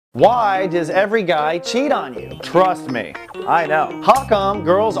Why does every guy cheat on you? Trust me, I know. How come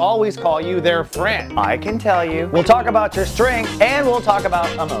girls always call you their friend? I can tell you. We'll talk about your strengths and we'll talk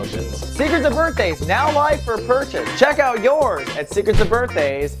about emotions. Secrets of Birthdays, now live for purchase. Check out yours at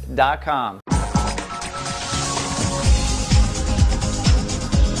secretsofbirthdays.com.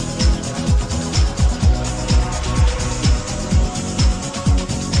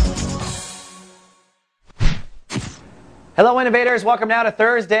 Hello innovators, welcome now to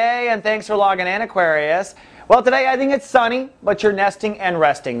Thursday and thanks for logging in, Aquarius. Well, today I think it's sunny, but you're nesting and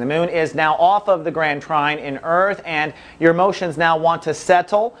resting. The moon is now off of the grand trine in Earth and your emotions now want to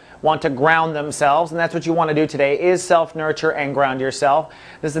settle, want to ground themselves, and that's what you want to do today is self-nurture and ground yourself.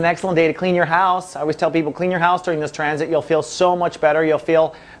 This is an excellent day to clean your house. I always tell people clean your house during this transit. You'll feel so much better. You'll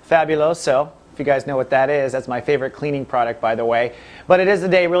feel fabuloso. If you guys know what that is, that's my favorite cleaning product, by the way. But it is a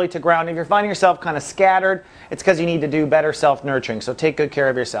day really to ground. If you're finding yourself kind of scattered, it's because you need to do better self-nurturing. So take good care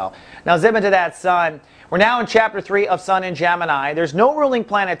of yourself. Now zip into that sun. We're now in chapter 3 of Sun in Gemini. There's no ruling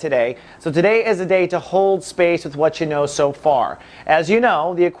planet today. So today is a day to hold space with what you know so far. As you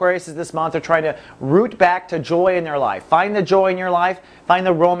know, the Aquariuses this month are trying to root back to joy in their life. Find the joy in your life. Find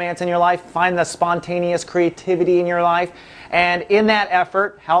the romance in your life. Find the spontaneous creativity in your life. And in that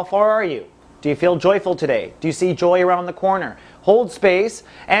effort, how far are you? Do you feel joyful today? Do you see joy around the corner? Hold space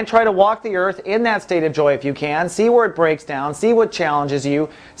and try to walk the earth in that state of joy if you can. See where it breaks down. See what challenges you.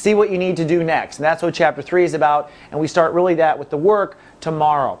 See what you need to do next. And that's what chapter 3 is about. And we start really that with the work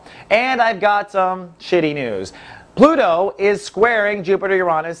tomorrow. And I've got some shitty news. Pluto is squaring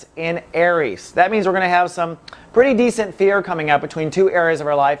Jupiter-Uranus in Aries. That means we're going to have some pretty decent fear coming up between two areas of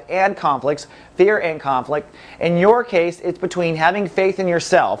our life and conflicts, fear and conflict. In your case, it's between having faith in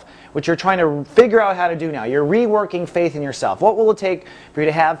yourself, which you're trying to figure out how to do now. You're reworking faith in yourself. What will it take for you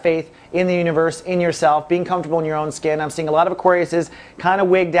to have faith in the universe, in yourself, being comfortable in your own skin? I'm seeing a lot of Aquariuses kind of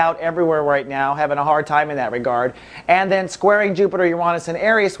wigged out everywhere right now, having a hard time in that regard. And then squaring Jupiter-Uranus in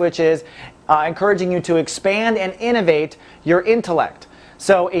Aries, which is encouraging you to expand and innovate your intellect.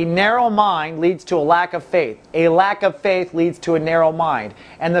 So a narrow mind leads to a lack of faith. A lack of faith leads to a narrow mind.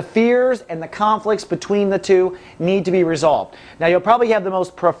 And the fears and the conflicts between the two need to be resolved. Now you'll probably have the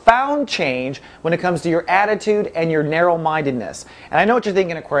most profound change when it comes to your attitude and your narrow-mindedness. And I know what you're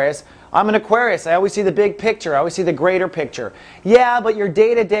thinking, Aquarius. I'm an Aquarius. I always see the big picture. I always see the greater picture. Yeah, but your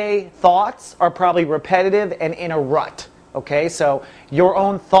day-to-day thoughts are probably repetitive and in a rut. Okay, so your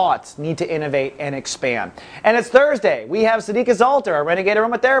own thoughts need to innovate and expand. And it's Thursday. We have Sadika Zalter, a renegade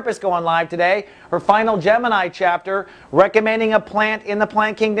aromatherapist, going live today. Her final Gemini chapter, recommending a plant in the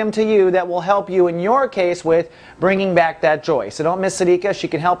plant kingdom to you that will help you in your case with bringing back that joy. So don't miss Sadika. She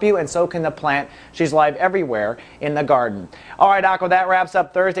can help you, and so can the plant. She's live everywhere in the garden. All right, Aqua, that wraps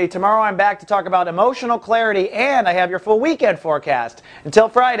up Thursday. Tomorrow I'm back to talk about emotional clarity, and I have your full weekend forecast. Until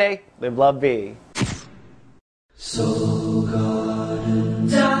Friday, live, love, be. So God.